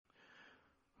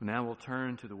Now we'll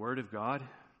turn to the Word of God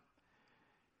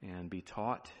and be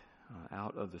taught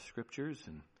out of the Scriptures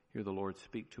and hear the Lord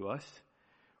speak to us.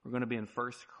 We're going to be in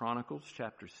 1 Chronicles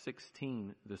chapter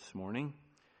 16 this morning,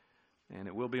 and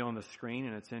it will be on the screen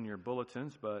and it's in your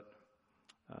bulletins, but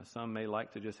some may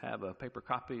like to just have a paper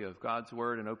copy of God's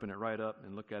Word and open it right up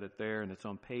and look at it there, and it's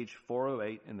on page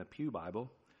 408 in the Pew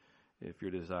Bible if your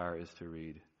desire is to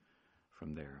read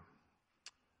from there.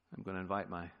 I'm going to invite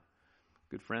my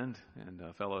good friend and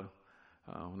not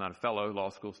a fellow law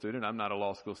school student. I'm not a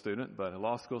law school student, but a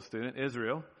law school student,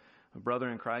 Israel, a brother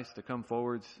in Christ, to come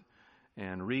forwards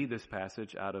and read this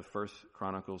passage out of 1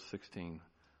 Chronicles 16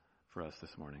 for us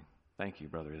this morning. Thank you,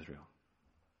 Brother Israel.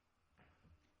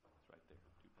 It's right there,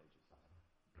 2 pages.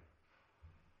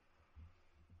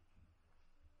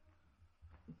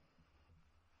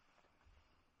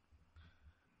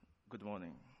 Good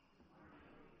morning.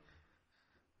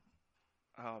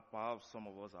 Perhaps some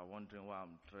of us are wondering why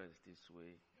I'm dressed this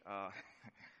way.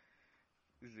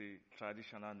 This is a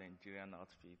traditional Nigerian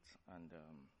outfit,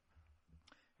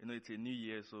 and it's a new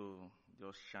year, so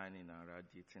just shining and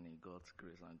radiating in God's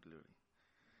grace and glory.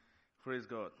 Praise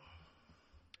God.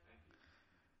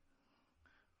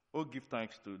 Oh, give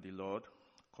thanks to the Lord,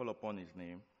 call upon His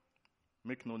name,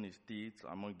 make known His deeds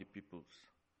among the peoples.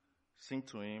 Sing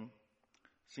to Him,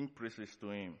 sing praises to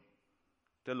Him,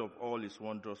 tell of all His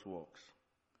wondrous works.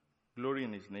 Glory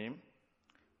in His name.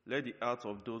 Let the hearts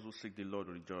of those who seek the Lord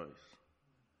rejoice.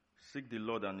 Seek the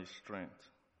Lord and His strength.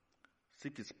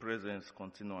 Seek His presence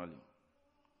continually.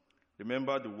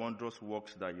 Remember the wondrous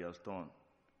works that He has done,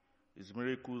 His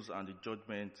miracles and the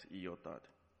judgment He uttered.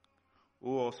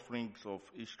 O offsprings of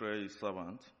Israel, His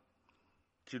servant,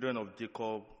 children of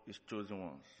Jacob, His chosen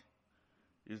ones.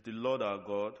 Is the Lord our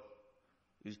God,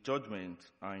 His judgments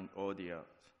are in all the earth.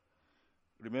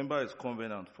 Remember His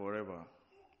covenant forever,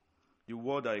 the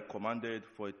word that He commanded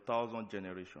for 1,000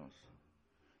 generations,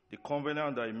 the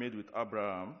covenant that He made with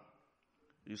Abraham,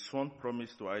 His son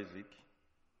promised to Isaac,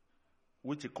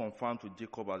 which He confirmed to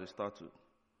Jacob as a statute,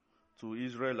 to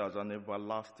Israel as an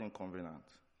everlasting covenant,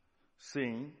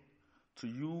 saying, to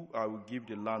you I will give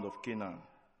the land of Canaan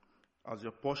as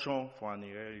your portion for an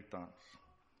inheritance.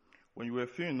 When you were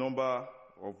few in number,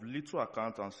 of little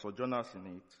account and sojourners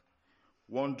in it,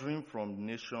 wandering from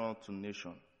nation to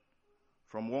nation,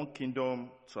 from one kingdom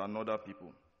to another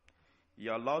people. He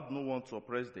allowed no one to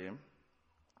oppress them.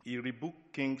 He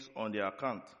rebuked kings on their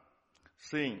account,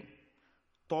 saying,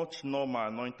 touch not my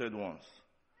anointed ones,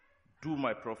 do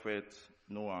my prophets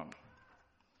no harm.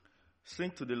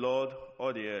 Sing to the Lord,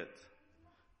 all the earth.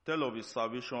 Tell of His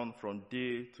salvation from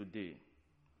day to day.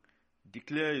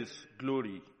 Declare His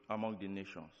glory among the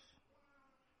nations,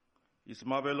 His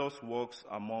marvelous works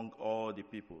among all the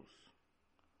peoples.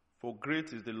 For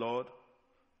great is the Lord,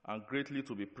 and greatly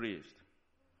to be praised,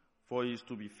 for He is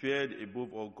to be feared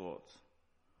above all gods.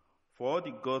 For all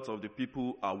the gods of the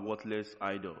people are worthless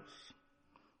idols,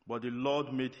 but the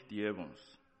Lord made the heavens.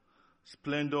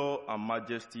 Splendor and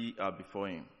majesty are before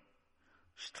Him.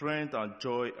 Strength and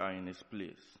joy are in His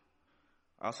place.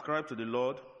 Ascribe to the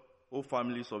Lord, O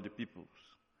families of the peoples.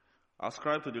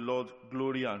 Ascribe to the Lord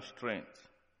glory and strength.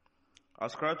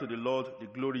 Ascribe to the Lord the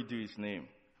glory due His name.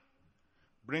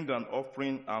 Bring an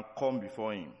offering and come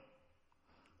before Him.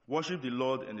 Worship the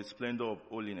Lord in the splendor of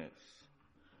holiness.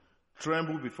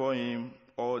 Tremble before Him,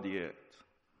 all the earth.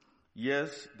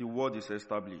 Yes, the word is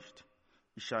established.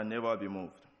 It shall never be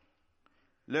moved.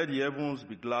 Let the heavens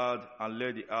be glad, and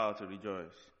let the earth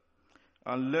rejoice.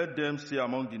 And let them say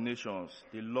among the nations,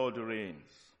 the Lord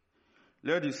reigns.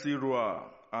 Let the sea roar,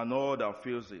 and all that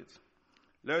fills it.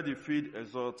 Let the field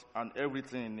exult, and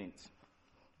everything in it.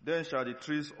 Then shall the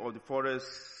trees of the forest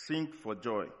sing for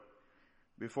joy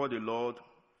before the Lord,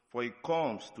 for He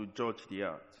comes to judge the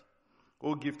earth.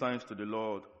 Oh, give thanks to the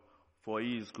Lord, for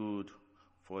He is good,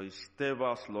 for His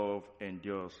steadfast love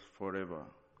endures forever.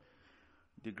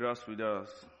 The grass withers,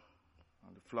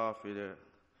 and the flower fadeth,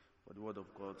 but the word of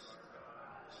God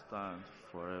stands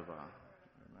forever.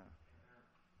 Amen.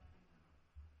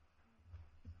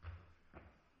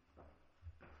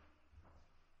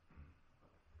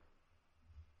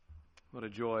 What a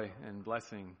joy and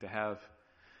blessing to have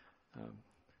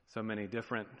so many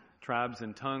different tribes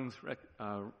and tongues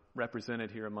represented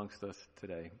here amongst us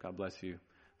today. God bless you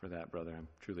for that, brother. I'm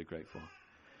truly grateful.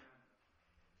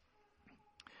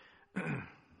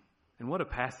 And what a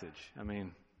passage. I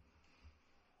mean,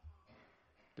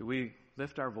 do we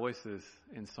lift our voices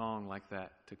in song like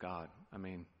that to God? I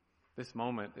mean, this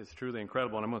moment is truly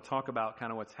incredible. And I'm going to talk about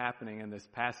kind of what's happening in this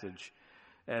passage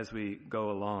as we go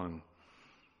along.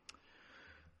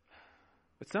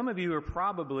 But some of you are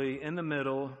probably in the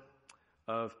middle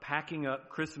of packing up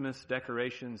Christmas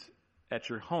decorations at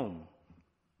your home.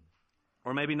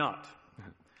 Or maybe not.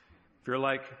 If you're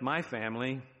like my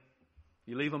family,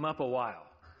 you leave them up a while.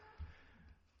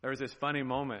 There was this funny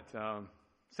moment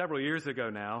several years ago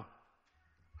now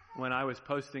when I was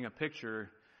posting a picture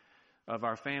of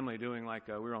our family doing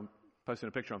posting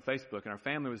a picture on Facebook, and our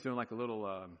family was doing like a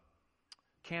little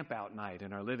camp out night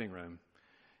in our living room.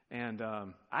 And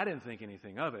I didn't think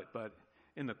anything of it, but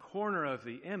in the corner of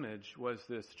the image was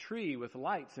this tree with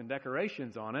lights and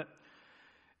decorations on it.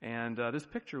 And this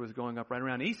picture was going up right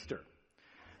around Easter.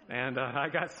 And I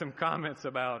got some comments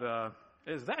about,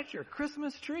 is that your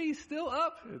Christmas tree still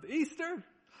up at Easter?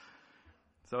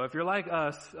 So if you're like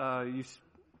us, you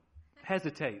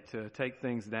hesitate to take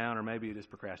things down, or maybe you just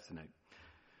procrastinate.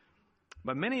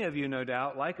 But many of you, no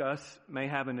doubt, like us, may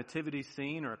have a nativity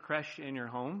scene or a creche in your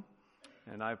home.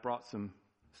 And I've brought some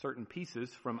certain pieces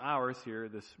from ours here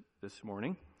this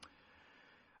morning.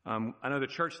 I know the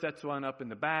church sets one up in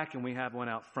the back, and we have one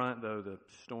out front, though the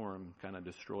storm kind of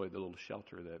destroyed the little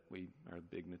shelter that our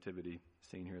big nativity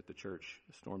scene here at the church.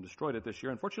 The storm destroyed it this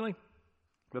year, unfortunately.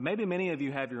 But maybe many of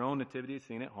you have your own nativity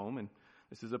scene at home, and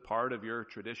this is a part of your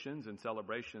traditions and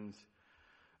celebrations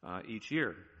each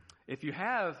year. If you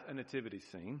have a nativity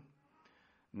scene,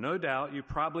 no doubt you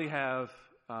probably have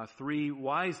 3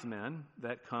 wise men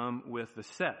that come with the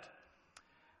set.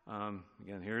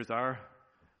 Again, here's our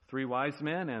 3 wise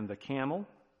men and the camel.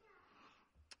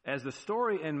 As the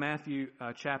story in Matthew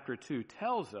chapter 2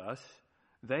 tells us,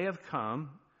 they have come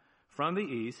from the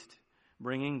east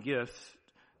bringing gifts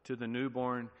to the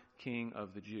newborn King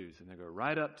of the Jews. And they go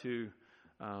right up to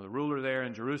the ruler there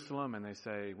in Jerusalem, and they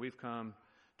say, we've come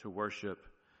to worship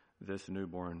this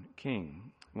newborn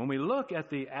king. When we look at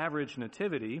the average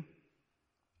nativity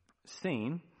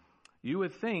scene, you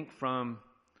would think from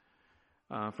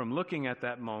looking at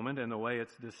that moment and the way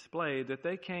it's displayed that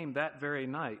they came that very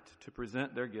night to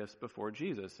present their gifts before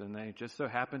Jesus, and they just so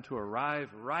happened to arrive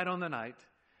right on the night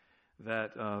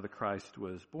that the Christ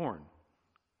was born.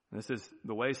 This is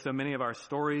the way so many of our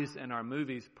stories and our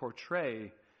movies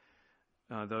portray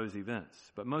those events.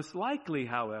 But most likely,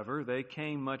 however, they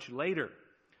came much later.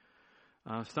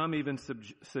 Some even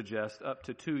suggest up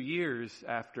to 2 years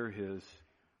after his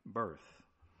birth.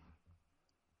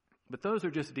 But those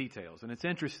are just details, and it's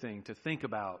interesting to think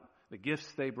about the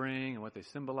gifts they bring and what they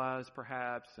symbolize,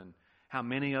 perhaps, and how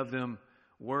many of them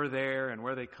were there and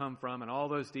where they come from, and all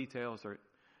those details are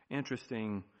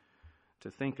interesting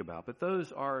to think about. But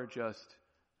those are just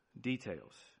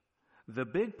details. The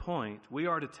big point we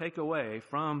are to take away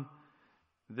from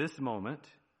this moment,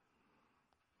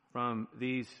 from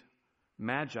these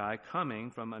Magi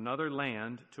coming from another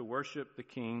land to worship the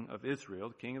King of Israel,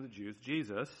 the King of the Jews,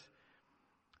 Jesus,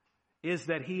 is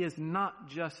that he is not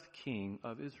just King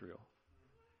of Israel.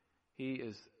 He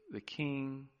is the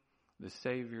King, the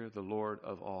Savior, the Lord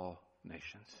of all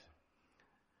nations.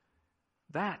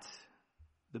 That's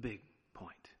the big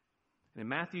point. And in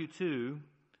Matthew 2,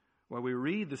 where we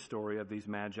read the story of these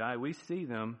Magi, we see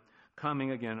them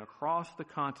coming again across the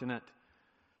continent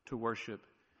to worship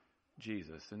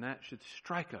Jesus. And that should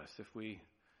strike us if we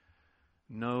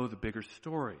know the bigger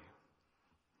story.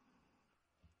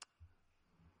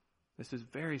 This is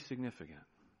very significant.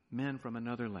 Men from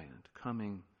another land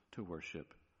coming to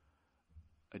worship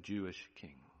a Jewish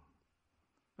king.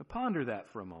 Now ponder that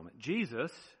for a moment.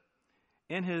 Jesus,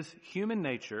 in his human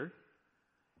nature,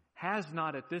 has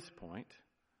not at this point,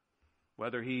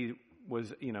 whether he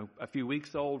was, a few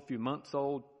weeks old, a few months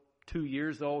old, 2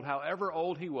 years old, however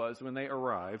old he was when they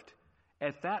arrived,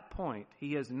 at that point,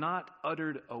 he has not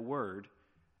uttered a word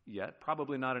yet,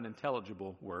 probably not an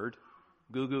intelligible word,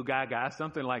 goo goo gaga,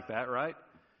 something like that, right?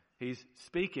 He's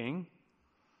speaking,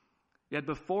 yet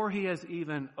before he has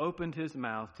even opened his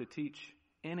mouth to teach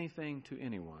anything to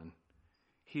anyone,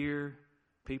 here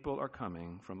people are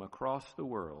coming from across the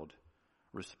world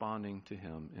responding to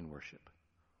him in worship.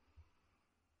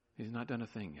 He's not done a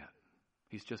thing yet.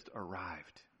 He's just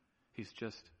arrived. He's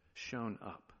just shown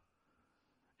up.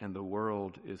 And the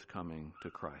world is coming to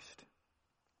Christ.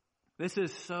 This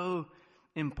is so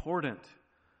important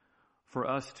for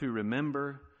us to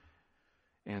remember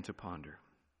and to ponder.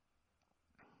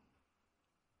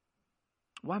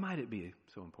 Why might it be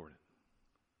so important?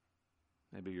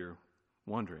 Maybe you're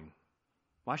wondering,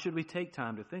 why should we take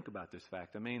time to think about this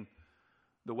fact? I mean,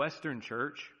 the Western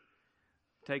Church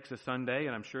takes a Sunday,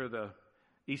 and I'm sure the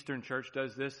Eastern Church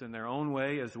does this in their own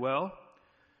way as well,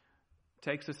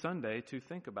 takes a Sunday to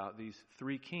think about these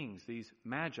 3 kings, these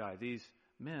Magi, these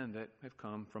men that have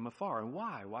come from afar. And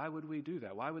why? Why would we do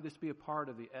that? Why would this be a part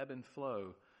of the ebb and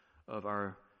flow of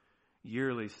our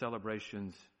yearly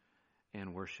celebrations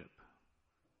and worship?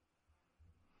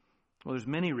 Well, there's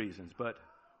many reasons, but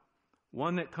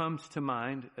one that comes to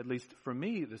mind, at least for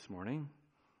me this morning,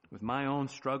 with my own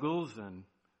struggles, and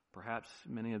perhaps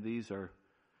many of these are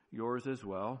yours as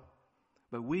well,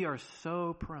 but we are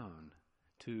so prone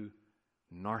to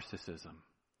narcissism,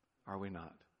 are we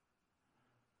not?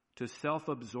 To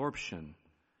self-absorption,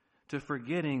 to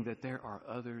forgetting that there are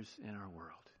others in our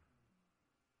world.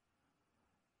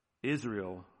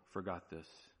 Israel forgot this.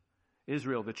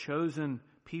 Israel, the chosen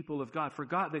people of God,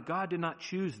 forgot that God did not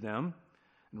choose them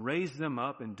and raise them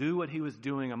up and do what he was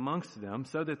doing amongst them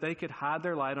so that they could hide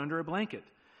their light under a blanket.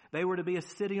 They were to be a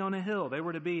city on a hill. They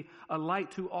were to be a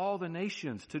light to all the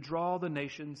nations, to draw the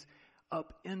nations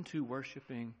up into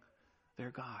worshiping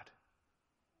their God.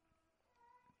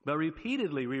 But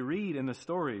repeatedly we read in the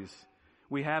stories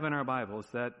we have in our Bibles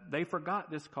that they forgot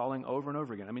this calling over and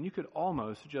over again. I mean, you could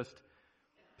almost just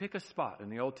pick a spot in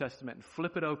the Old Testament and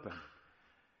flip it open,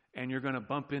 and you're going to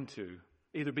bump into,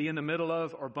 either be in the middle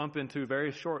of or bump into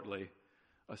very shortly,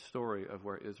 a story of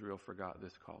where Israel forgot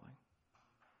this calling.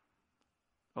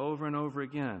 Over and over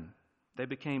again, they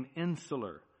became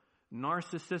insular,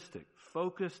 narcissistic,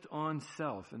 focused on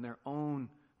self and their own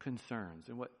concerns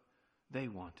and what they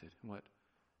wanted and what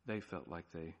they felt like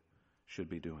they should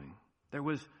be doing. There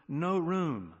was no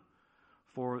room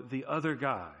for the other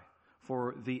guy,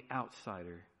 for the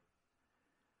outsider.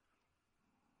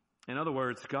 In other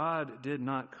words, God did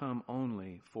not come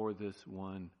only for this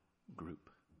one group.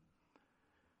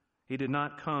 He did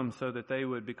not come so that they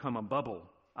would become a bubble,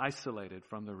 isolated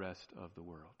from the rest of the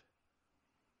world.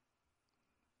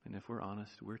 And if we're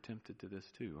honest, we're tempted to this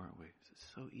too, aren't we? It's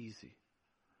so easy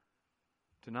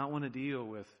to not want to deal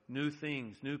with new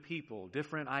things, new people,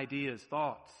 different ideas,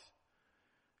 thoughts.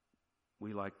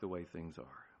 We like the way things are.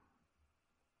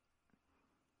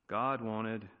 God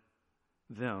wanted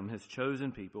them, his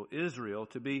chosen people, Israel,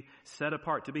 to be set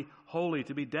apart, to be holy,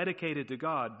 to be dedicated to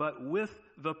God, but with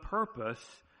the purpose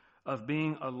of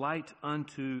being a light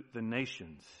unto the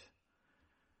nations.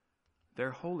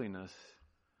 Their holiness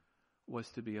was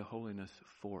to be a holiness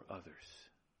for others,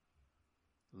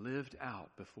 lived out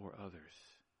before others,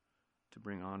 to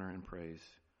bring honor and praise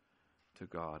to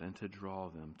God and to draw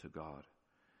them to God.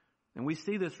 And we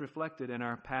see this reflected in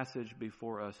our passage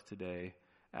before us today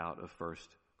out of 1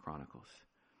 Chronicles.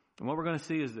 And what we're going to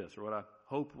see is this, or what I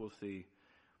hope we'll see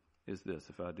is this,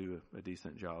 if I do a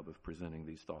decent job of presenting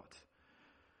these thoughts.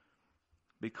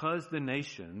 Because the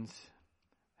nations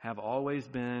have always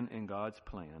been in God's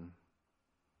plan,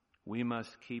 we must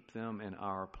keep them in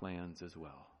our plans as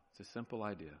well. It's a simple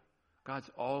idea. God's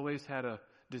always had a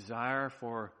desire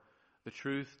for the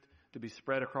truth to be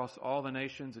spread across all the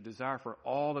nations, a desire for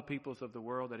all the peoples of the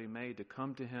world that he made to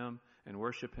come to him and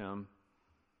worship him.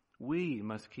 We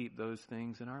must keep those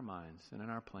things in our minds and in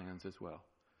our plans as well.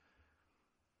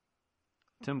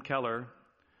 Tim Keller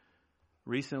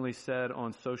recently said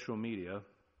on social media,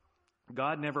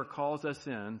 God never calls us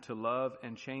in to love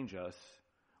and change us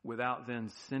without then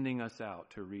sending us out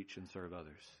to reach and serve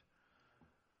others.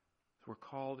 So we're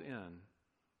called in,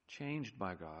 changed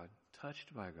by God,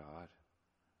 touched by God,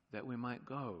 that we might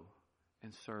go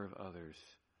and serve others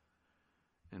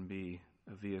and be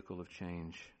a vehicle of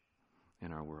change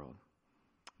in our world.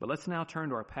 But let's now turn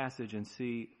to our passage and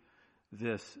see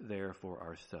this there for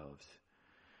ourselves.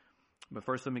 But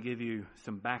first, let me give you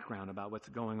some background about what's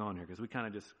going on here, because we kind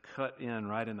of just cut in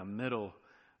right in the middle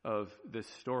of this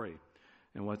story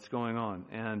and what's going on.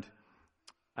 And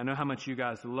I know how much you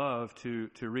guys love to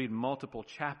read multiple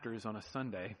chapters on a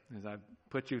Sunday, as I've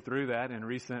put you through that in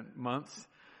recent months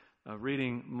of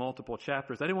reading multiple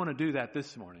chapters. I didn't want to do that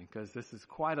this morning because this is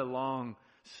quite a long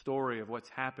story of what's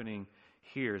happening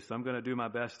here. So I'm going to do my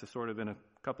best to sort of in a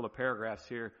couple of paragraphs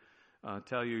here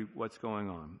tell you what's going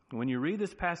on. When you read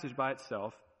this passage by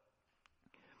itself,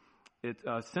 it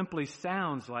simply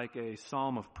sounds like a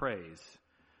psalm of praise.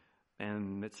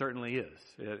 And it certainly is.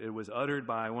 It was uttered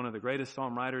by one of the greatest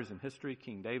psalm writers in history,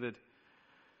 King David,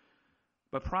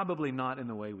 but probably not in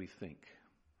the way we think.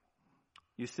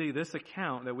 You see, this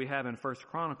account that we have in 1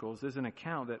 Chronicles is an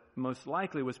account that most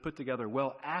likely was put together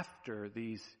well after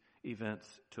these events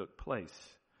took place.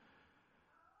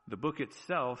 The book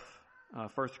itself,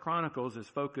 1 Chronicles, is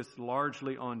focused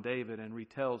largely on David and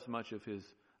retells much of his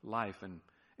life,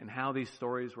 and how these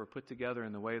stories were put together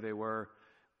in the way they were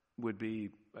would be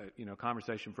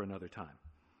conversation for another time.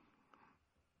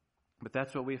 But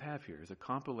that's what we have here, is a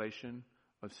compilation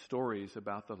of stories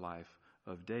about the life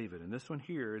of David. And this one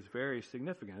here is very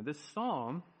significant. And this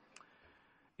psalm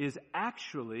is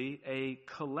actually a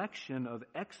collection of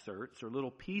excerpts or little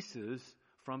pieces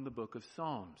from the book of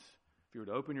Psalms. If you were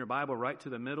to open your Bible right to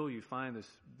the middle, you find this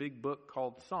big book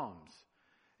called Psalms.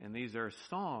 And these are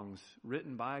songs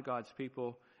written by God's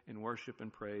people in worship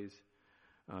and praise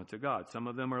to God. Some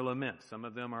of them are laments. Some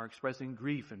of them are expressing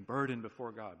grief and burden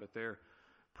before God. But they're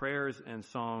prayers and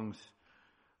songs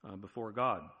before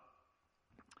God.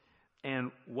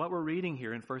 And what we're reading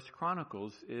here in 1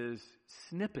 Chronicles is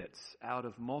snippets out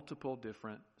of multiple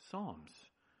different psalms.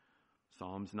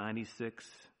 Psalms 96,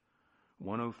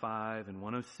 105, and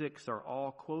 106 are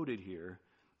all quoted here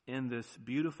in this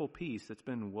beautiful piece that's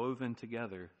been woven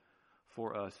together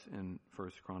for us in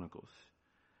 1 Chronicles.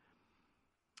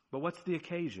 But what's the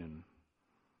occasion?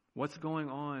 What's going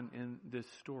on in this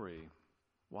story?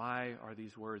 Why are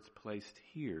these words placed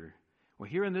here? Well,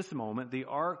 here in this moment, the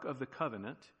Ark of the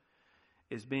Covenant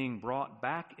is being brought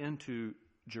back into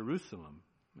Jerusalem.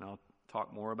 And I'll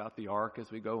talk more about the Ark as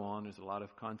we go on. There's a lot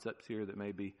of concepts here that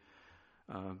may be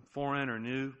foreign or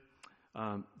new.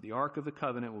 The Ark of the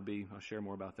Covenant will be, I'll share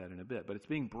more about that in a bit, but it's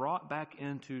being brought back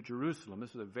into Jerusalem.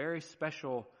 This was a very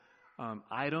special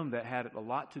item that had a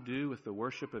lot to do with the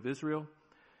worship of Israel.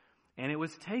 And it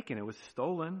was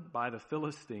stolen by the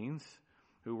Philistines,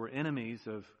 who were enemies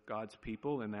of God's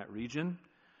people in that region.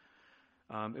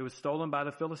 It was stolen by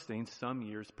the Philistines some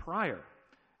years prior.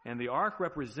 And the ark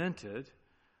represented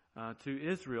to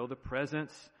Israel the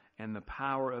presence and the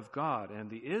power of God. And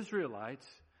the Israelites,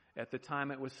 at the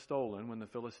time it was stolen, when the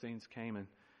Philistines came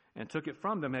and took it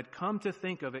from them, had come to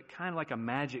think of it kind of like a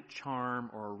magic charm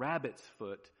or a rabbit's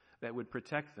foot that would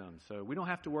protect them. So we don't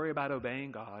have to worry about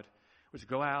obeying God. We just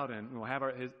go out and we'll have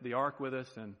the ark with us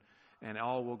and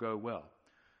all will go well.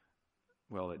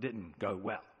 Well, it didn't go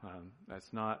well.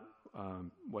 That's not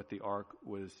what the ark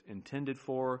was intended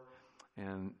for,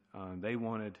 and they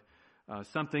wanted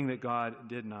something that God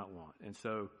did not want. And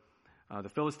so the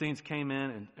Philistines came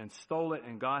in and stole it,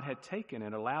 and God had taken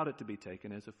it, allowed it to be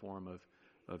taken as a form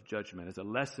of judgment, as a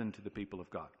lesson to the people of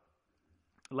God.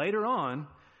 Later on,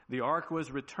 the ark was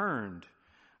returned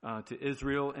to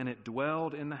Israel, and it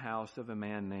dwelled in the house of a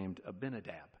man named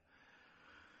Abinadab.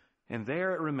 And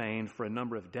there it remained for a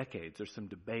number of decades. There's some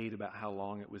debate about how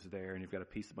long it was there, and you've got to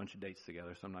piece a bunch of dates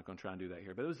together, so I'm not going to try and do that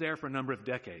here. But it was there for a number of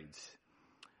decades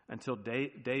until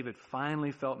David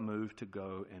finally felt moved to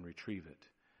go and retrieve it.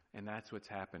 And that's what's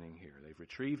happening here. They've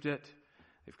retrieved it.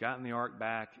 They've gotten the ark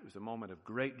back. It was a moment of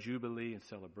great jubilee and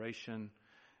celebration,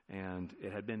 and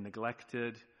it had been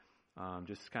neglected,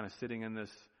 just kind of sitting in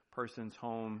this person's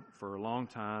home for a long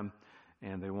time,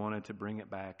 and they wanted to bring it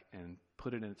back and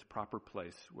put it in its proper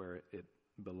place where it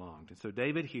belonged. And so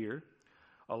David here,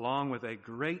 along with a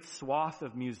great swath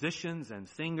of musicians and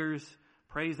singers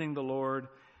praising the Lord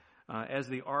as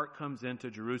the ark comes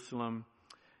into Jerusalem,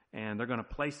 and they're going to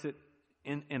place it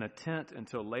in a tent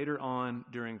until later on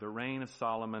during the reign of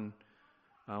Solomon,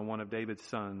 one of David's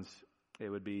sons. It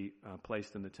would be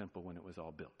placed in the temple when it was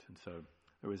all built. And so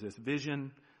there was this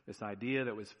vision, this idea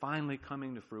that was finally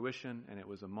coming to fruition, and it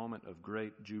was a moment of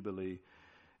great jubilee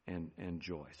and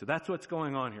joy. So that's what's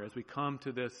going on here as we come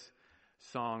to this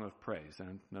song of praise.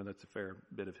 And I know that's a fair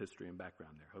bit of history and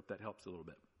background there. Hope that helps a little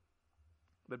bit.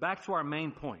 But back to our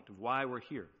main point of why we're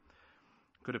here.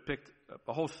 Could have picked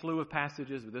a whole slew of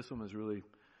passages, but this one was really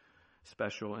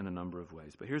special in a number of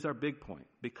ways. But here's our big point.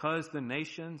 Because the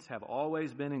nations have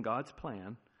always been in God's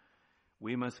plan,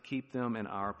 we must keep them in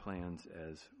our plans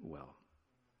as well.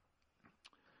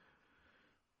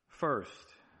 First,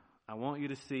 I want you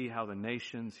to see how the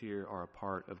nations here are a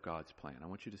part of God's plan. I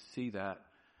want you to see that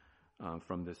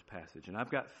from this passage. And I've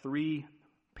got three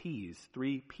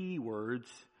P words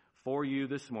for you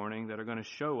this morning that are going to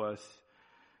show us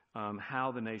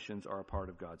how the nations are a part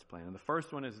of God's plan. And the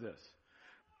first one is this.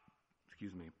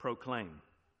 Proclaim.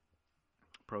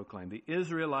 Proclaim. The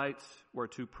Israelites were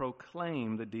to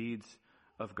proclaim the deeds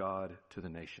of God to the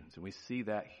nations. And we see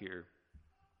that here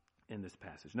in this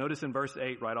passage. Notice in verse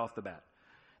 8 right off the bat,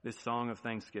 this song of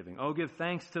thanksgiving. Oh, give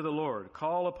thanks to the Lord.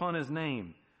 Call upon his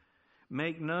name.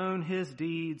 Make known his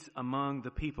deeds among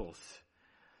the peoples.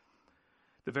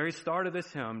 The very start of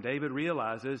this hymn, David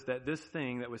realizes that this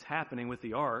thing that was happening with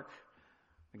the ark,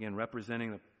 again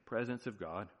representing the presence of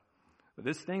God, but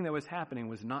this thing that was happening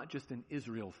was not just an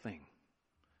Israel thing.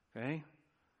 Okay?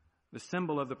 The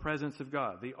symbol of the presence of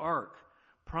God, the ark,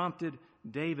 prompted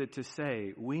David to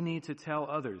say, we need to tell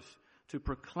others, to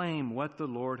proclaim what the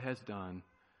Lord has done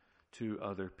to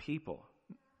other people.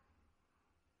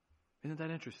 Isn't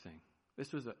that interesting?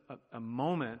 This was a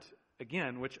moment,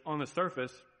 again, which on the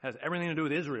surface has everything to do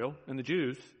with Israel and the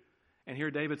Jews. And here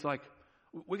David's like,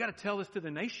 we got to tell this to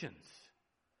the nations.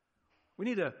 We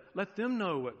need to let them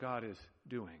know what God is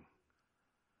doing.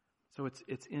 So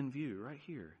it's in view right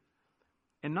here.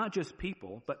 And not just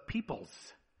people, but peoples.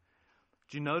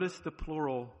 Did you notice the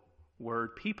plural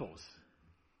word peoples?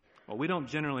 Well, we don't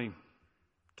generally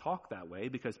talk that way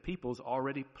because people's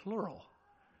already plural.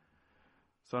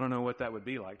 So I don't know what that would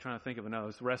be like. Trying to think of another. I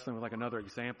was wrestling with like another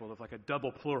example of like a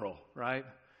double plural, right?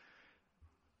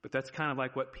 But that's kind of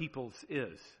like what people's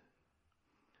is.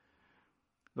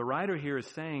 The writer here is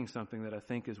saying something that I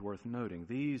think is worth noting.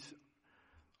 These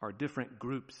are different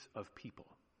groups of people,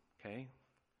 okay?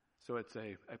 So it's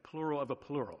a plural of a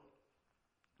plural.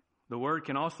 The word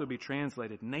can also be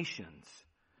translated nations.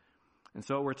 And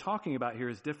so what we're talking about here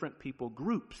is different people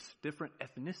groups, different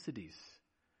ethnicities,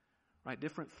 right?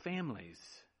 Different families.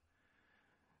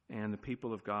 And the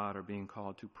people of God are being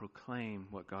called to proclaim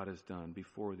what God has done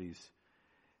before these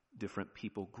different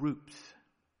people groups.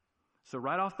 So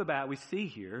right off the bat, we see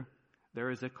here there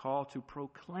is a call to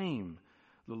proclaim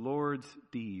the Lord's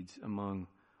deeds among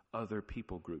other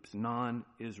people groups,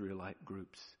 non-Israelite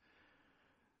groups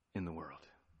in the world.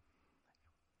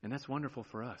 And that's wonderful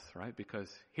for us, right?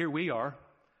 Because here we are.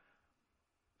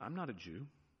 I'm not a Jew.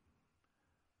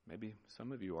 Maybe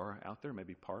some of you are out there,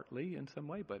 maybe partly in some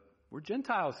way, but we're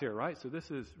Gentiles here, right? So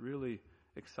this is really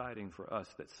exciting for us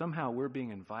that somehow we're being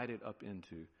invited up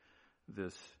into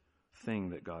this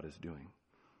thing that God is doing.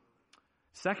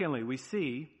 Secondly, we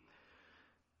see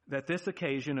that this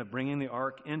occasion of bringing the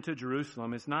ark into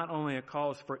Jerusalem is not only a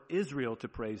cause for Israel to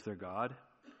praise their God,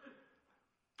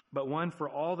 but one for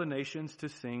all the nations to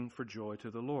sing for joy to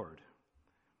the Lord.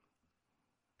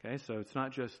 Okay, so it's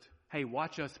not just, hey,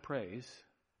 watch us praise.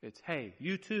 It's, hey,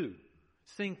 you too,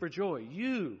 sing for joy.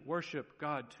 You worship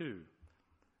God too.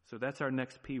 So that's our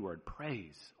next P word,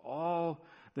 praise. All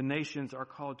the nations are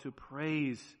called to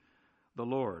praise the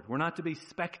Lord. We're not to be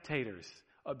spectators,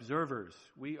 observers.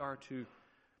 We are to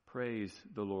praise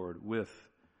the Lord with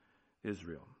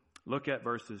Israel. Look at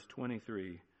verses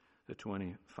 23 to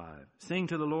 25. Sing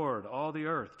to the Lord, all the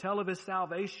earth. Tell of his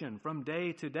salvation from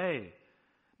day to day.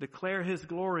 Declare his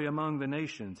glory among the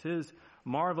nations, his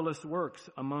marvelous works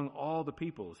among all the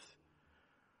peoples.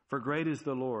 For great is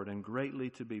the Lord and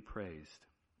greatly to be praised.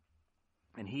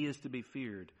 And he is to be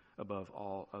feared above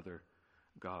all other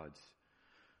gods.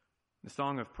 The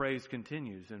song of praise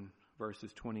continues in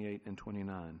verses 28 and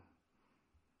 29.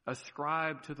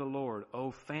 Ascribe to the Lord, O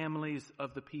families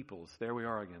of the peoples. There we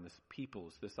are again, this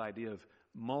peoples, this idea of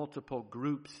multiple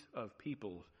groups of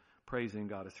people praising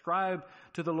God. Ascribe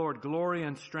to the Lord glory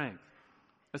and strength.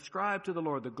 Ascribe to the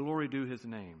Lord the glory due his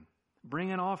name.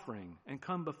 Bring an offering and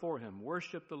come before him.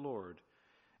 Worship the Lord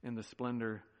in the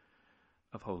splendor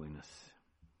of holiness.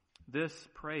 This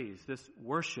praise, this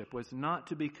worship was not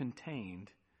to be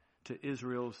contained to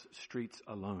Israel's streets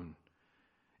alone.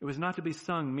 It was not to be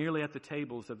sung merely at the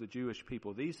tables of the Jewish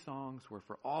people. These songs were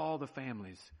for all the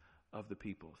families of the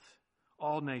peoples.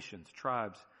 All nations,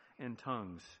 tribes, and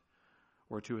tongues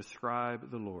were to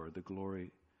ascribe the Lord the glory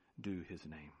due his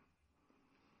name.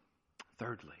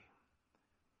 Thirdly,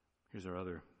 here's our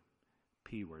other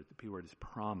P word. The P word is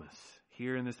promise.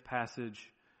 Here in this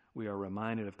passage, we are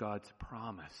reminded of God's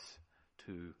promise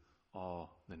to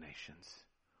all the nations.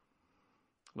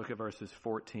 Look at verses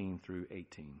 14 through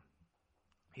 18.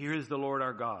 Here is the Lord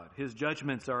our God. His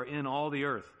judgments are in all the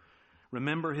earth.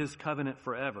 Remember his covenant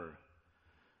forever.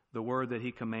 The word that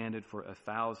he commanded for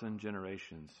 1,000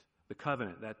 generations. The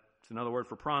covenant, that's another word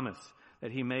for promise,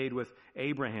 that he made with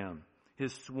Abraham.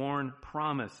 His sworn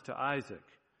promise to Isaac,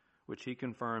 which he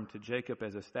confirmed to Jacob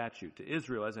as a statute, to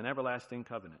Israel as an everlasting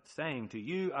covenant, saying, to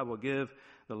you I will give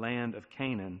the land of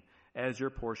Canaan as your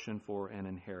portion for an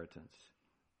inheritance.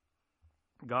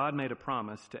 God made a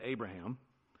promise to Abraham,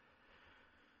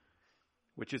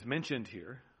 which is mentioned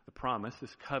here, the promise,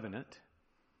 this covenant.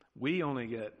 We only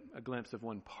get a glimpse of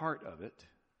one part of it.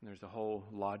 And there's a whole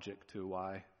logic to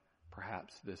why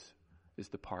perhaps this is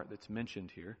the part that's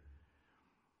mentioned here.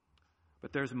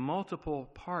 But there's multiple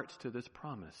parts to this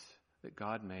promise that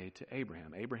God made to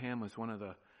Abraham. Abraham was one of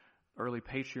the early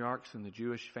patriarchs in the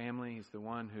Jewish family. He's the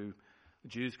one who the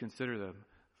Jews consider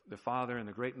the father and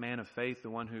the great man of faith, the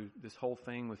one who this whole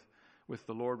thing with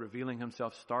the Lord revealing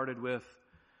himself started with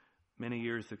many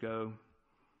years ago.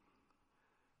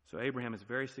 So Abraham is a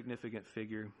very significant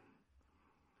figure.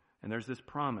 And there's this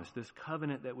promise, this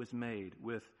covenant that was made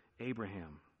with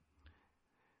Abraham.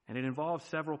 And it involves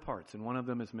several parts, and one of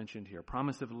them is mentioned here.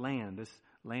 Promise of land, this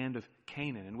land of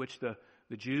Canaan, in which the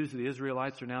Jews, the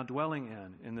Israelites, are now dwelling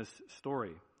in this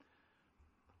story.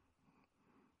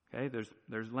 Okay,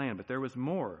 there's land, but there was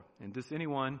more. And does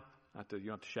anyone, you don't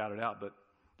have to shout it out, but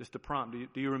just to prompt,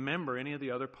 do you remember any of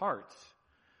the other parts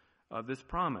of this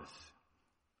promise?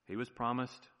 He was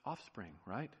promised offspring,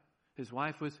 right? His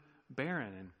wife was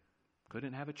barren and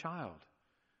couldn't have a child.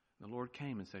 The Lord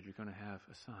came and said, you're going to have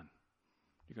a son.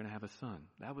 You're going to have a son.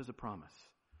 That was a promise.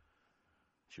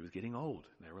 She was getting old.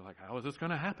 They were like, how is this going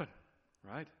to happen?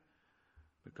 Right?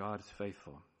 But God is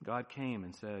faithful. God came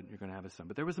and said, you're going to have a son.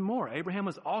 But there was more. Abraham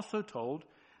was also told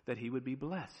that he would be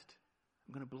blessed.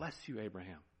 I'm going to bless you,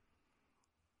 Abraham.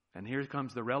 And here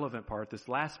comes the relevant part, this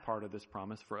last part of this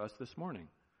promise for us this morning.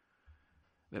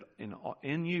 That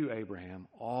in you, Abraham,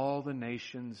 all the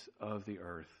nations of the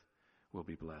earth will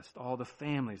be blessed. All the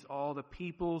families, all the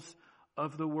peoples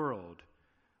of the world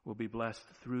will be blessed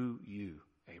through you,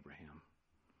 Abraham.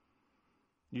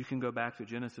 You can go back to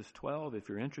Genesis 12 if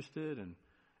you're interested and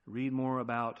read more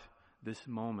about this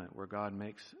moment where God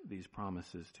makes these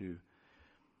promises to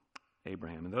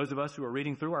Abraham. And those of us who are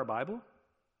reading through our Bible,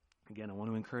 again, I want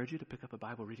to encourage you to pick up a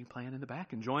Bible reading plan in the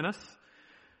back and join us.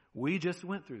 We just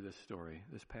went through this story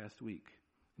this past week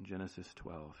in Genesis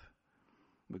 12.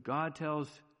 But God tells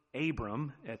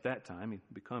Abram at that time, he'd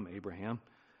become Abraham,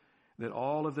 that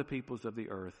all of the peoples of the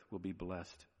earth will be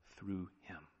blessed through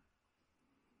him.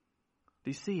 Do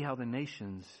you see how the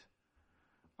nations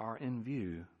are in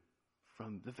view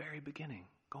from the very beginning,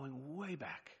 going way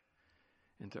back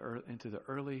into the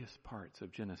earliest parts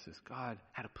of Genesis? God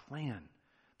had a plan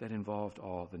that involved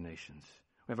all the nations.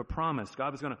 We have a promise.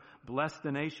 God was going to bless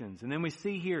the nations. And then we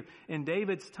see here in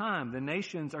David's time, the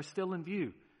nations are still in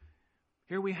view.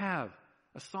 Here we have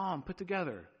a psalm put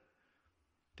together.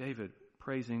 David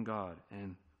praising God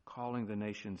and calling the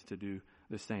nations to do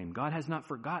the same. God has not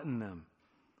forgotten them.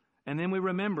 And then we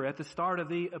remember at the start of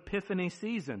the Epiphany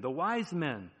season, the wise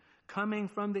men coming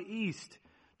from the east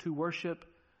to worship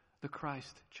the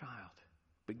Christ child.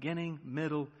 Beginning,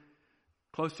 middle,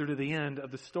 closer to the end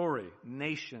of the story.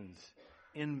 Nations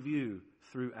in view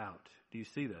throughout. Do you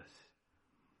see this?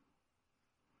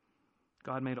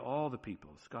 God made all the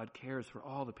peoples. God cares for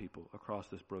all the people across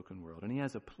this broken world. And he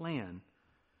has a plan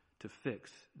to fix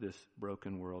this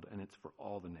broken world, and it's for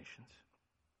all the nations.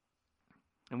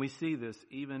 And we see this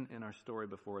even in our story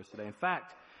before us today. In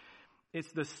fact,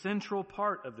 it's the central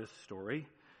part of this story,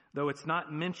 though it's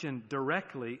not mentioned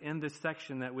directly in this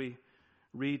section that we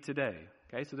read today.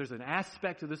 Okay, so there's an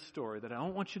aspect of this story that I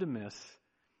don't want you to miss,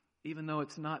 even though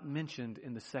it's not mentioned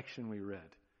in the section we read.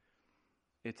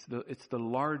 It's the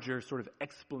larger sort of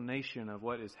explanation of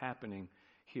what is happening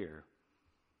here.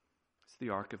 It's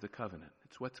the Ark of the Covenant.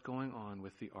 It's what's going on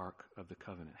with the Ark of the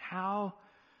Covenant. How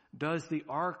does the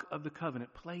Ark of the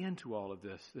Covenant play into all of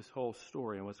this whole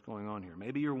story and what's going on here?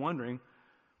 Maybe you're wondering,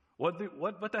 what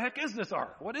the heck is this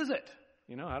Ark? What is it?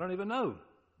 I don't even know.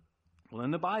 Well,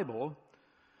 in the Bible,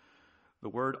 the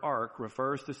word Ark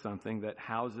refers to something that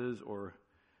houses or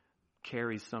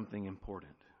carries something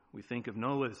important. We think of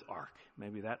Noah's Ark.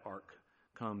 Maybe that Ark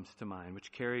comes to mind,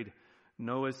 which carried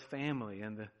Noah's family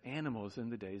and the animals in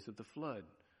the days of the flood.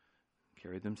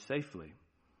 Carried them safely.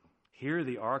 Here,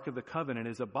 the Ark of the Covenant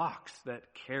is a box that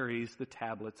carries the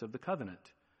tablets of the covenant,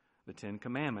 the 10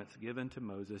 Commandments given to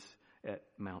Moses at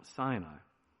Mount Sinai.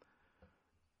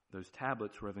 Those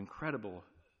tablets were of incredible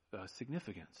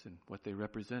significance in what they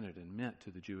represented and meant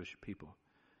to the Jewish people.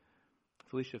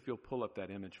 Felicia, if you'll pull up that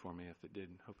image for me, if it did,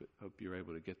 hope you're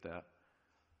able to get that.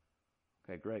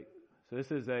 Okay, great. So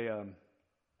this is a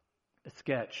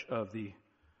sketch of the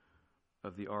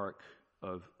Ark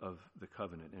of the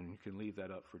Covenant, and you can leave that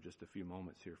up for just a few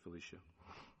moments here, Felicia.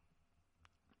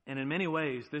 And in many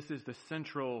ways, this is the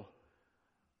central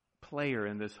player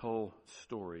in this whole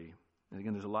story. And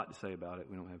again, there's a lot to say about it.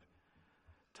 We don't have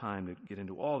time to get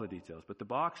into all the details. But the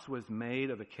box was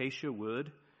made of acacia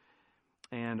wood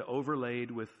and overlaid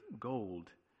with gold.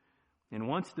 And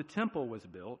once the temple was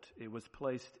built, it was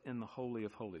placed in the Holy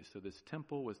of Holies. So this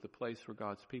temple was the place where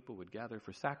God's people would gather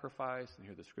for sacrifice and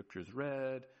hear the scriptures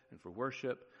read and for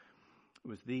worship. It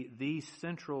was the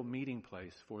central meeting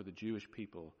place for the Jewish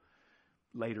people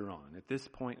later on. At this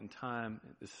point in time,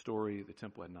 in this story, the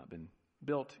temple had not been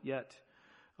built yet.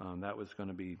 That was going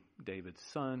to be David's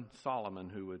son, Solomon,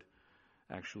 who would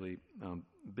actually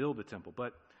build the temple.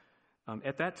 But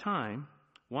at that time,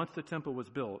 once the temple was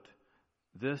built,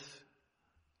 this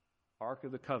Ark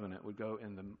of the Covenant would go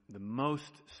in the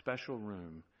most special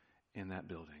room in that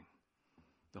building,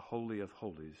 the Holy of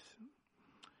Holies.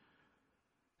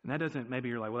 And that doesn't, maybe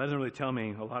you're like, well, that doesn't really tell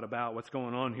me a lot about what's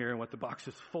going on here and what the box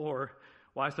is for.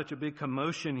 Why such a big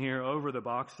commotion here over the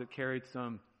box that carried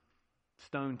some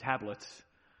stone tablets?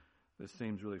 This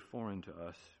seems really foreign to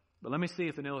us. But let me see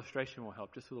if an illustration will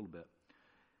help just a little bit.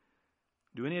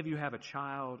 Do any of you have a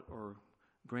child or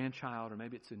grandchild, or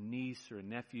maybe it's a niece or a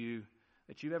nephew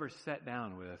that you've ever sat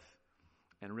down with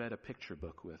and read a picture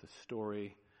book with, a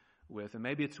story with, and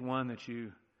maybe it's one that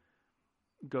you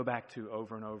go back to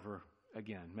over and over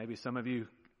again? Maybe some of you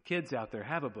kids out there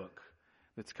have a book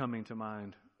that's coming to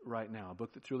mind right now, a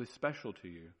book that's really special to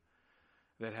you,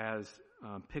 that has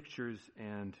pictures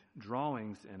and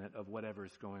drawings in it of whatever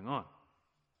is going on.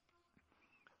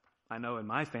 I know in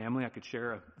my family, I could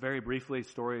share a very briefly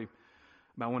story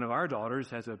about one of our daughters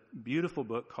has a beautiful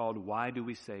book called Why Do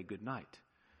We Say Goodnight?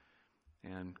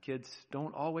 And kids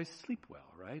don't always sleep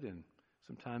well, right? And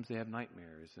sometimes they have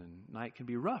nightmares, and night can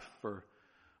be rough for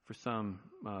some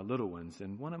little ones.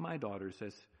 And one of my daughters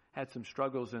has had some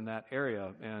struggles in that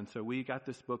area. And so we got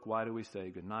this book, Why Do We Say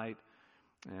Goodnight?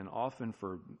 And often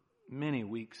for many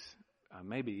weeks,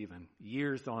 maybe even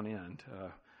years on end,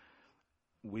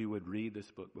 we would read this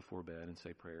book before bed and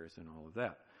say prayers and all of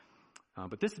that.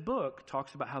 But this book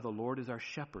talks about how the Lord is our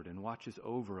shepherd and watches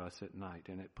over us at night.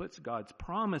 And it puts God's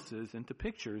promises into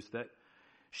pictures that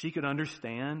she could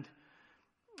understand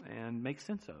and make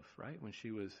sense of, right, when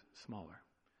she was smaller.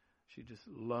 She just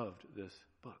loved this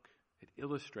book. It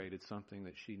illustrated something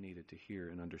that she needed to hear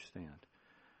and understand.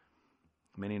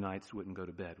 Many nights wouldn't go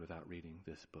to bed without reading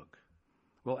this book.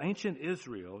 Well, ancient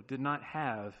Israel did not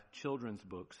have children's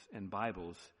books and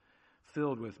Bibles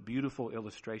filled with beautiful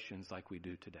illustrations like we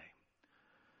do today.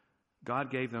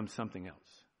 God gave them something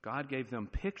else. God gave them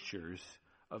pictures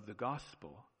of the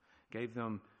gospel, gave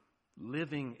them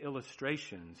living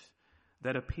illustrations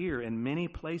that appear in many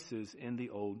places in the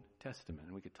Old Testament.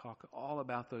 And we could talk all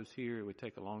about those here. It would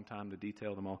take a long time to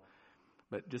detail them all.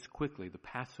 But just quickly, the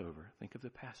Passover. Think of the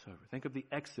Passover. Think of the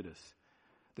Exodus,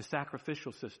 the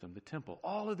sacrificial system, the temple.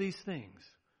 All of these things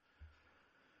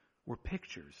were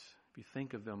pictures, if you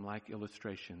think of them like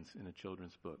illustrations in a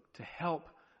children's book, to help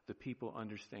the people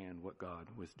understand what God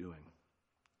was doing.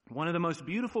 One of the most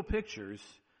beautiful pictures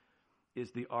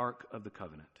is the Ark of the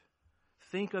Covenant.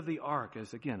 Think of the Ark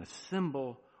as, again, a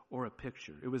symbol or a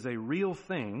picture. It was a real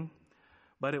thing,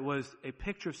 but it was a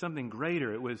picture of something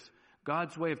greater. It was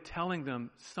God's way of telling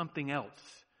them something else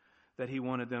that he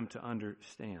wanted them to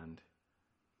understand.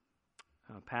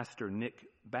 Pastor Nick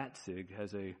Batzig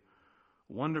has a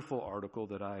wonderful article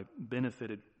that I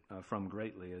benefited from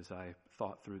greatly as I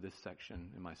thought through this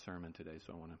section in my sermon today,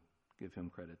 so I want to give him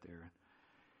credit there.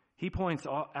 He points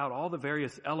out all the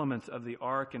various elements of the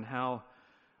ark and how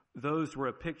those were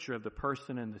a picture of the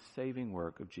person and the saving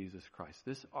work of Jesus Christ.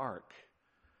 This ark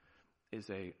is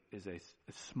a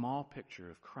small picture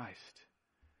of Christ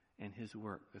and his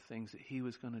work, the things that he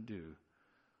was going to do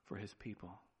for his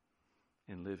people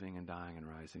in living and dying and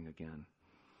rising again.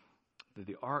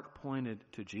 The ark pointed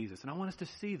to Jesus. And I want us to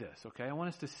see this, okay? I want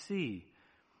us to see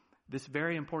this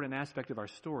very important aspect of our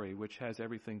story, which has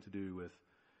everything to do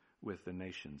with the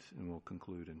nations. And we'll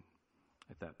conclude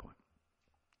at that point.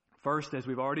 First, as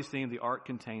we've already seen, the ark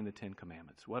contained the Ten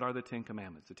Commandments. What are the Ten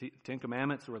Commandments? The Ten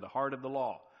Commandments were the heart of the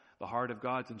law, the heart of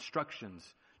God's instructions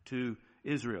to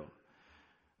Israel.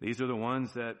 These are the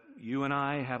ones that you and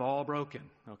I have all broken,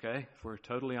 okay? If we're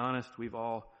totally honest, we've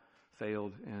all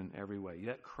failed in every way.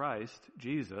 Yet Christ,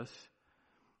 Jesus,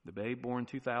 the babe born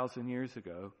 2,000 years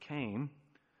ago, came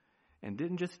and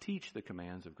didn't just teach the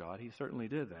commands of God. He certainly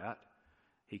did that.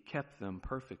 He kept them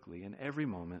perfectly in every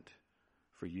moment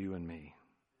for you and me.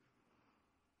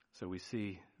 So we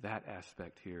see that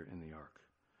aspect here in the ark.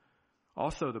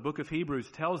 Also, the book of Hebrews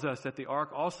tells us that the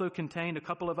ark also contained a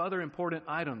couple of other important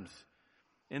items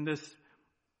in this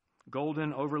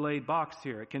golden overlaid box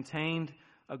here. It contained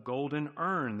a golden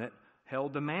urn that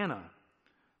held the manna.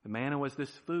 The manna was this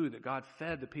food that God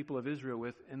fed the people of Israel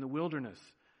with in the wilderness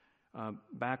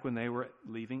back when they were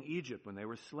leaving Egypt, when they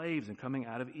were slaves and coming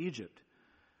out of Egypt.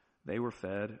 They were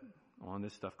fed on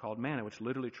this stuff called manna, which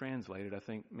literally translated, I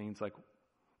think, means like,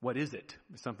 what is it?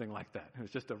 Something like that. It was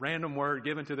just a random word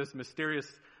given to this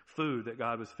mysterious food that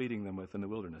God was feeding them with in the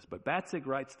wilderness. But Batzig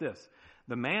writes this: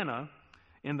 the manna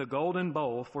in the golden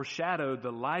bowl foreshadowed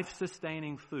the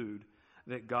life-sustaining food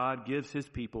that God gives his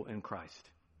people in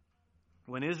Christ.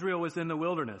 When Israel was in the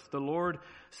wilderness, the Lord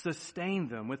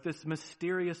sustained them with this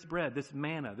mysterious bread, this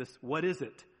manna, this what is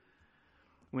it?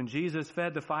 When Jesus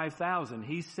fed the 5,000,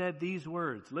 he said these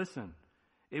words, listen,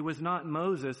 it was not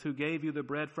Moses who gave you the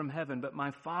bread from heaven, but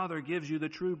my Father gives you the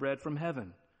true bread from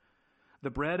heaven. The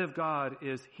bread of God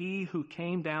is he who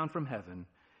came down from heaven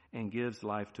and gives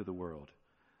life to the world.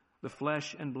 The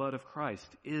flesh and blood of Christ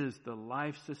is the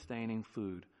life-sustaining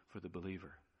food for the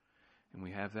believer. And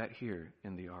we have that here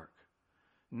in the ark.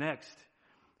 Next,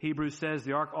 Hebrews says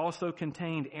the ark also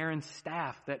contained Aaron's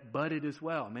staff that budded as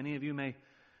well. Many of you may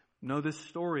know this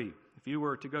story. If you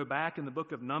were to go back in the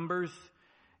book of Numbers,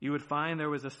 you would find there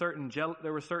were certain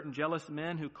jealous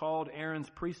men who called Aaron's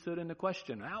priesthood into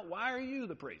question. Why are you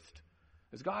the priest?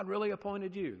 Has God really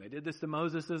appointed you? They did this to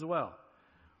Moses as well.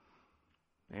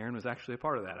 Aaron was actually a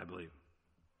part of that, I believe.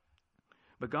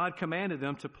 But God commanded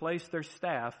them to place their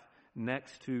staff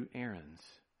next to Aaron's.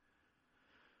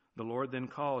 The Lord then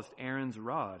caused Aaron's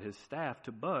rod, his staff,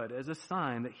 to bud as a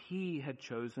sign that he had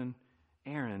chosen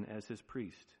Aaron as his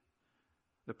priest.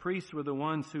 The priests were the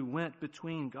ones who went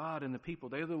between God and the people.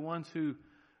 They were the ones who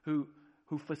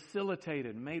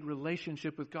facilitated, made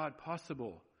relationship with God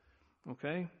possible.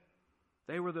 Okay?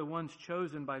 They were the ones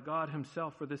chosen by God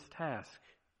himself for this task.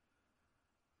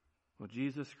 Well,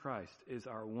 Jesus Christ is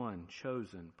our one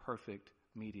chosen, perfect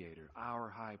mediator, our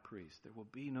high priest. There will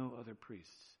be no other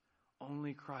priests.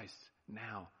 Only Christ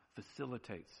now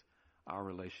facilitates our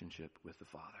relationship with the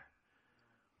Father.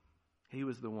 He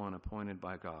was the one appointed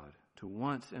by God to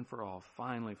once and for all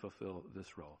finally fulfill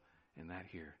this role. And that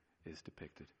here is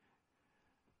depicted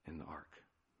in the ark.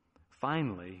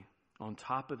 Finally, on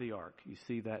top of the ark, you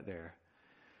see that there,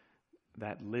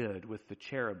 that lid with the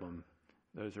cherubim.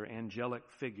 Those are angelic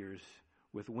figures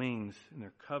with wings, and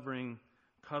they're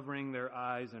covering their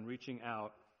eyes and reaching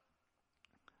out.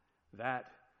 That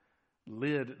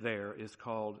lid there is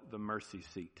called the mercy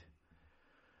seat.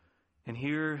 And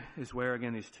here is where,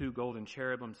 again, these two golden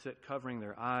cherubim sit covering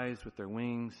their eyes with their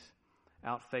wings,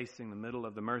 out facing the middle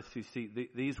of the mercy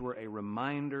seat. These were a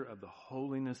reminder of the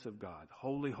holiness of God.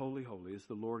 Holy, holy, holy is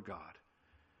the Lord God.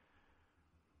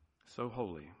 So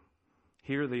holy.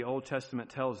 Here the Old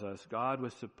Testament tells us God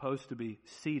was supposed to be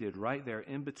seated right there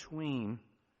in between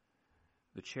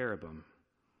the cherubim.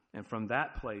 And from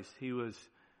that place he was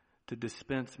to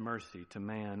dispense mercy to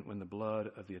man when the blood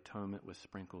of the atonement was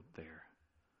sprinkled there.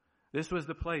 This was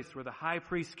the place where the high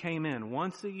priest came in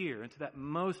once a year into that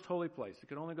most holy place. He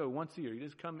could only go once a year. He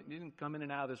didn't come in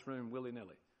and out of this room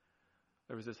willy-nilly.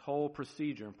 There was this whole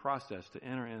procedure and process to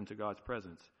enter into God's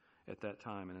presence at that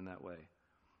time and in that way.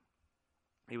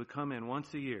 He would come in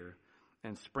once a year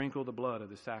and sprinkle the blood of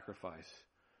the sacrifice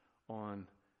on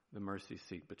the mercy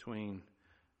seat between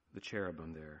the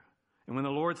cherubim there. And when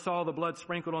the Lord saw the blood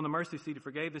sprinkled on the mercy seat, he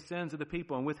forgave the sins of the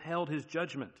people and withheld his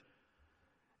judgment.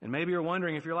 And maybe you're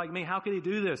wondering, if you're like me, how could he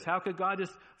do this? How could God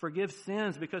just forgive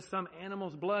sins because some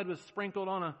animal's blood was sprinkled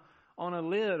on a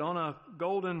lid, on a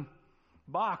golden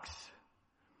box?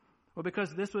 Well,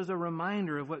 because this was a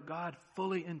reminder of what God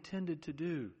fully intended to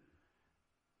do.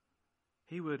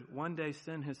 He would one day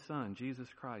send his Son, Jesus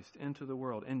Christ, into the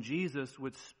world, and Jesus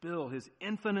would spill his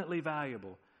infinitely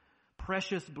valuable,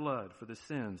 precious blood for the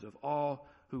sins of all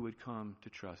who would come to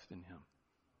trust in him.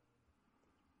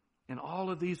 In all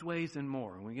of these ways and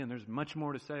more. And again, there's much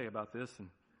more to say about this, and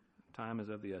time is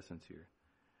of the essence here.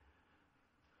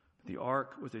 The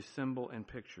ark was a symbol and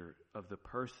picture of the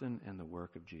person and the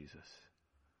work of Jesus.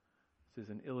 This is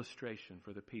an illustration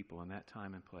for the people in that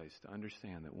time and place to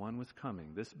understand that one was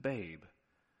coming, this babe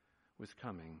was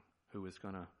coming, who was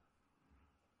going to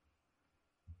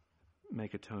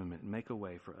make atonement, make a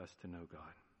way for us to know God.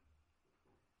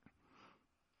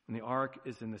 And the ark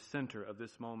is in the center of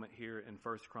this moment here in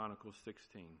 1 Chronicles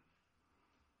 16.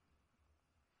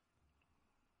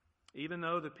 Even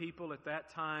though the people at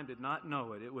that time did not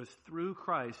know it, it was through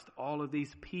Christ all of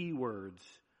these P words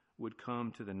would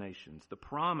come to the nations. The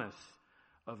promise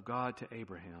of God to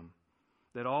Abraham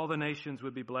that all the nations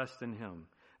would be blessed in him.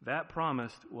 That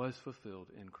promise was fulfilled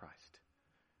in Christ.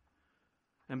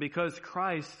 And because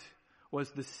Christ was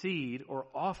the seed or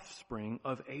offspring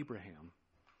of Abraham,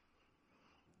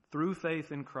 through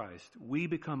faith in Christ, we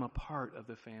become a part of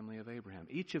the family of Abraham.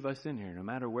 Each of us in here, no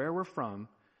matter where we're from,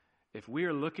 if we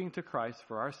are looking to Christ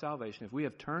for our salvation, if we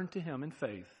have turned to him in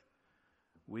faith,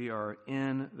 we are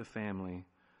in the family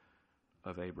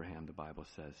of Abraham, the Bible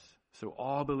says. So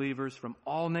all believers from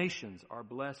all nations are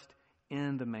blessed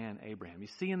in the man Abraham. You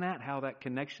see in that how that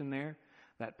connection there,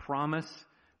 that promise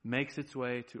makes its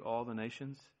way to all the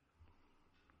nations?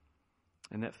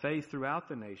 And that faith throughout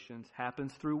the nations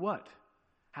happens through what?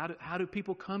 How do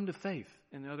people come to faith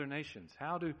in the other nations?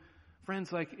 How do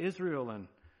friends like Israel and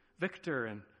Victor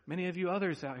and many of you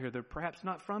others out here that are perhaps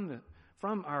not from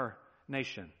our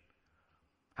nation,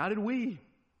 how did we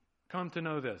come to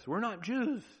know this? We're not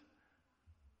Jews.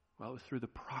 Well, it was through the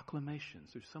proclamation,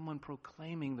 through someone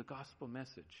proclaiming the gospel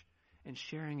message and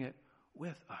sharing it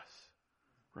with us,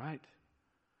 right?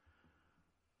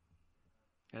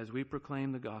 As we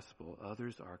proclaim the gospel,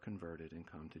 others are converted and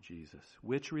come to Jesus,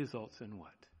 which results in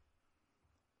what?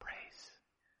 Praise,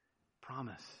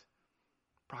 promise,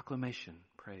 proclamation,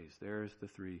 praise. There's the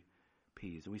 3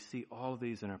 P's. We see all of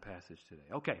these in our passage today.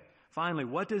 Okay, finally,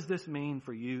 what does this mean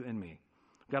for you and me?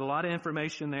 We've got a lot of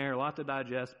information there, a lot to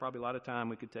digest, probably a lot of time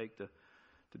we could take to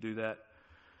do that.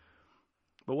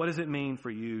 But what does it mean for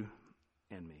you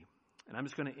and me? And I'm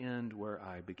just going to end where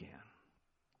I began.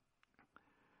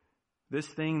 This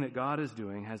thing that God is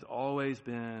doing has always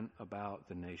been about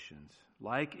the nations.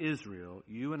 Like Israel,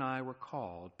 you and I were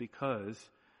called because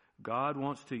God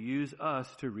wants to use us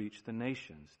to reach the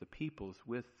nations, the peoples,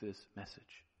 with this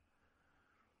message.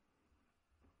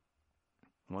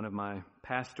 One of my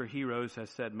pastor heroes has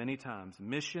said many times,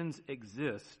 missions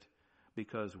exist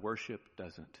because worship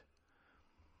doesn't.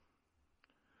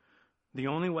 The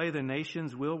only way the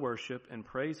nations will worship and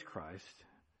praise Christ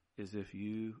is if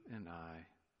you and I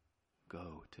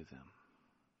go to them.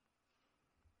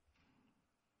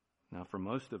 Now, for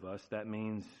most of us, that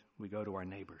means we go to our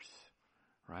neighbors,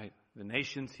 right? The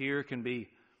nations here can be,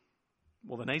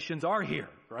 well, the nations are here,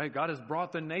 right? God has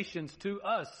brought the nations to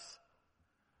us.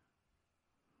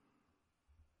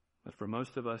 But for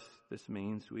most of us, this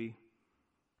means we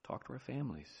talk to our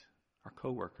families, our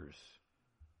coworkers,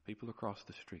 people across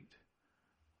the street.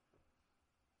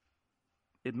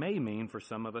 It may mean for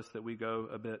some of us that we go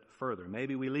a bit further.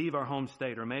 Maybe we leave our home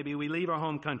state, or maybe we leave our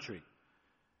home country.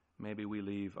 Maybe we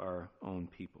leave our own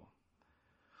people.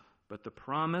 But the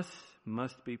promise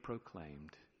must be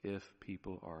proclaimed if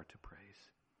people are to praise.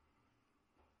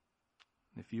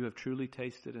 If you have truly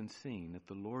tasted and seen that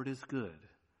the Lord is good,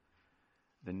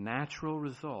 the natural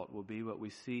result will be what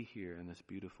we see here in this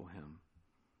beautiful hymn.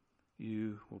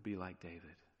 You will be like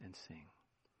David and sing.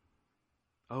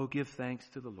 Oh, give thanks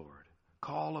to the Lord.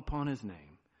 Call upon his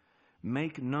name.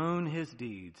 Make known his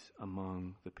deeds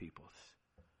among the peoples.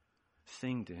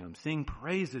 Sing to him. Sing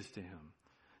praises to him.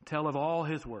 Tell of all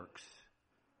his works.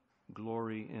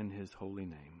 Glory in his holy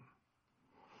name.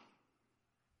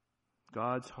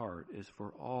 God's heart is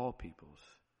for all peoples,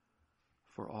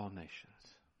 for all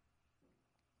nations.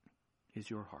 Is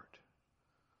your heart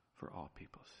for all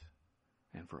peoples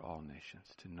and for all nations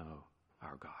to know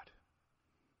our God?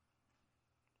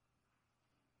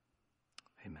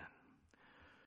 Amen.